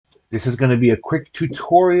This is going to be a quick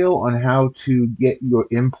tutorial on how to get your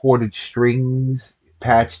imported strings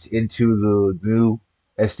patched into the new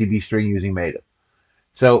SDB string using Meta.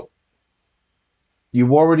 So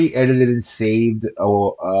you've already edited and saved an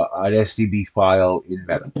SDB file in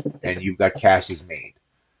Meta, and you've got caches made.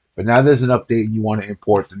 But now there's an update, and you want to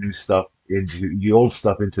import the new stuff into the old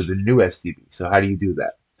stuff into the new SDB. So how do you do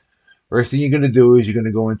that? First thing you're going to do is you're going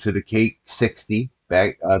to go into the Cake 60,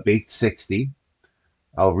 Baked 60.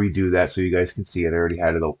 I'll redo that so you guys can see it. I already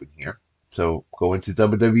had it open here. So go into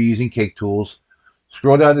WW using Cake Tools.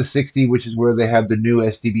 Scroll down to 60, which is where they have the new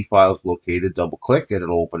SDB files located. Double click and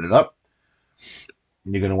it'll open it up.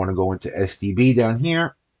 And you're going to want to go into SDB down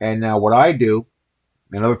here. And now what I do,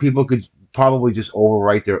 and other people could probably just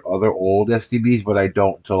overwrite their other old SDBs, but I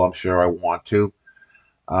don't until I'm sure I want to.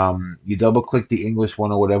 You double click the English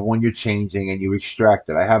one or whatever one you're changing and you extract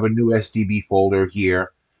it. I have a new SDB folder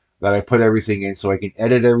here that I put everything in so I can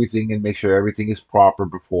edit everything and make sure everything is proper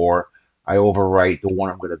before I overwrite the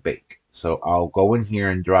one I'm going to bake. So I'll go in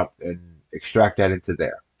here and drop and extract that into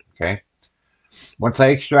there. Okay. Once I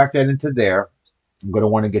extract that into there, I'm going to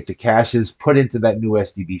want to get the caches put into that new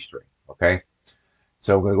SDB string. Okay.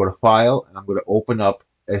 So I'm going to go to File and I'm going to open up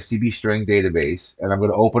SDB string database and I'm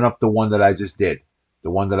going to open up the one that I just did,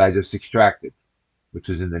 the one that I just extracted, which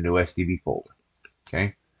is in the new SDB folder.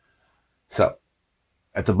 Okay. So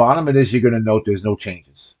at the bottom of this, you're going to note there's no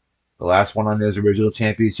changes. The last one on there is Original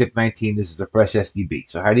Championship 19. This is a fresh SDB.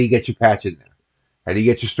 So how do you get your patch in there? How do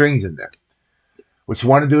you get your strings in there? What you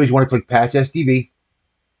want to do is you want to click Patch SDB.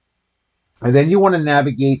 And then you want to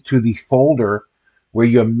navigate to the folder where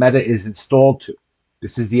your meta is installed to.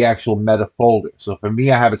 This is the actual meta folder. So for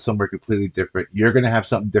me, I have it somewhere completely different. You're going to have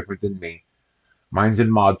something different than me. Mine's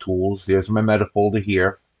in Mod Tools. There's my meta folder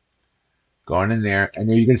here. Going in there. And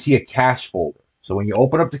then you're going to see a cache folder. So when you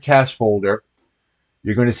open up the cache folder,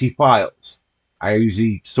 you're going to see files. I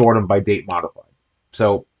usually sort them by date modified.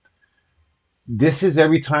 So this is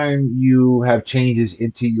every time you have changes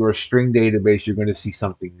into your string database, you're going to see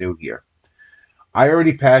something new here. I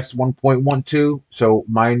already passed 1.12, so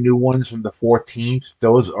my new ones from the 14th,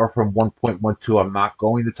 those are from 1.12. I'm not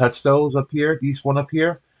going to touch those up here, these one up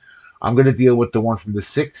here. I'm going to deal with the one from the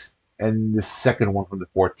 6th and the second one from the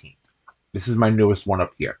 14th. This is my newest one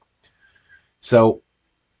up here. So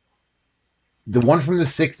the one from the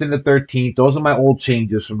 6th and the 13th, those are my old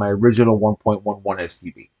changes from my original 1.11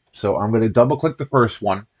 SDB. So I'm going to double click the first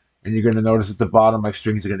one, and you're going to notice at the bottom my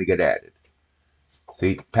strings are going to get added.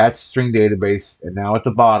 See, patch string database, and now at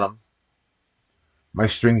the bottom, my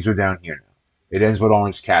strings are down here now. It ends with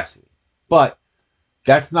Orange Cassidy. But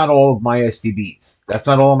that's not all of my SDBs. That's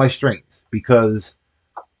not all of my strings, because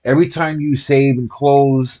every time you save and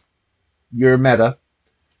close your meta,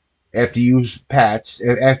 after you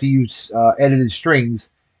edited strings,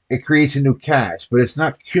 it creates a new cache, but it's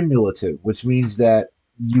not cumulative, which means that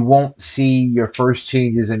you won't see your first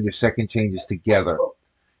changes and your second changes together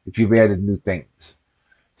if you've added new things.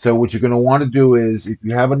 So what you're going to want to do is, if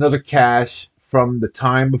you have another cache from the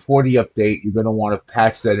time before the update, you're going to want to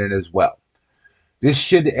patch that in as well. This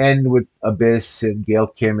should end with Abyss and Gail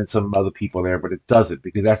Kim and some other people there, but it doesn't,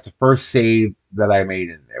 because that's the first save that I made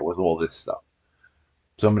in there with all this stuff.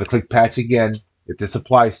 So I'm going to click patch again if this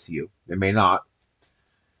applies to you. It may not.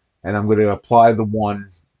 And I'm going to apply the one.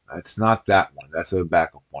 It's not that one. That's a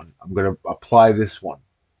backup one. I'm going to apply this one.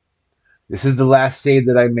 This is the last save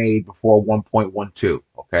that I made before 1.12,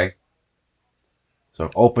 okay? So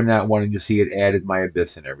open that one and you'll see it added my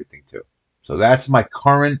Abyss and everything too. So that's my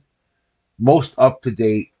current, most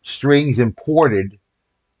up-to-date strings imported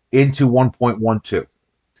into 1.12.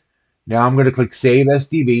 Now I'm going to click Save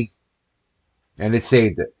SDB, and it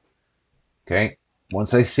saved it. Okay?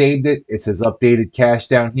 Once I saved it, it says Updated Cache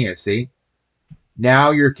down here, see?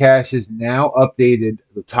 Now your cache is now updated.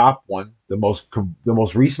 The top one, the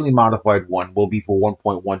most recently modified one, will be for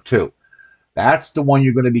 1.12. That's the one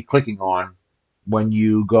you're going to be clicking on when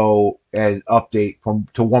you go and update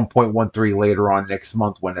to 1.13 later on next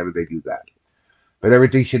month, whenever they do that. But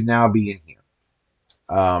everything should now be in here.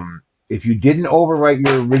 If you didn't overwrite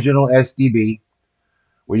your original SDB,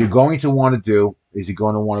 what you're going to want to do is you're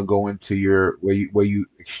going to want to go into your where you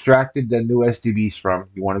extracted the new SDBs from.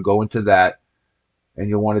 You want to go into that. And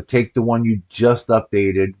you'll want to take the one you just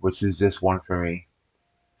updated, which is this one for me.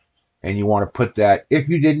 And you want to put that, if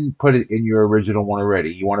you didn't put it in your original one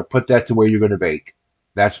already, you want to put that to where you're going to bake.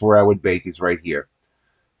 That's where I would bake, is right here.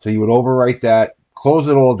 So you would overwrite that, close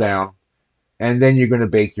it all down, and then you're going to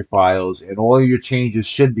bake your files, and all of your changes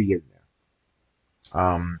should be in there.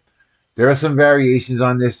 There are some variations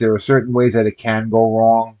on this. There are certain ways that it can go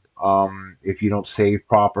wrong if you don't save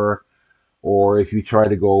proper. or if you try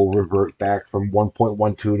to go revert back from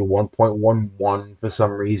 1.12 to 1.11 for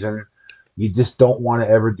some reason, you just don't want to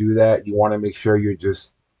ever do that. You want to make sure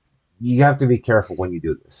you have to be careful when you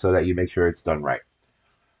do this so that you make sure it's done right.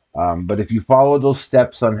 But if you follow those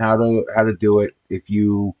steps on how to do it, if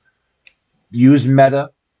you use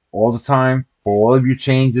Meta all the time for all of your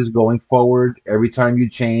changes going forward, every time you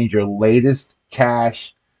change, your latest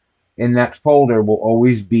cache in that folder will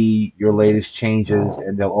always be your latest changes,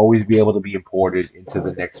 and they'll always be able to be imported into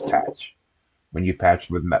the next patch when you patch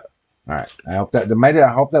with Meta. All right. I hope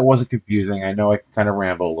that wasn't confusing. I know I kind of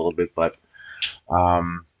ramble a little bit, but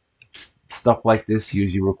um, stuff like this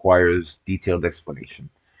usually requires detailed explanation.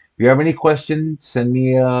 If you have any questions, send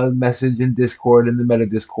me a message in Discord, in the Meta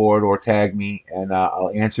Discord, or tag me, and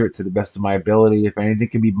I'll answer it to the best of my ability. If anything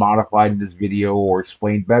can be modified in this video or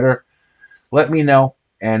explained better, let me know,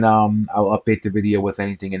 and I'll update the video with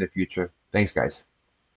anything in the future. Thanks, guys.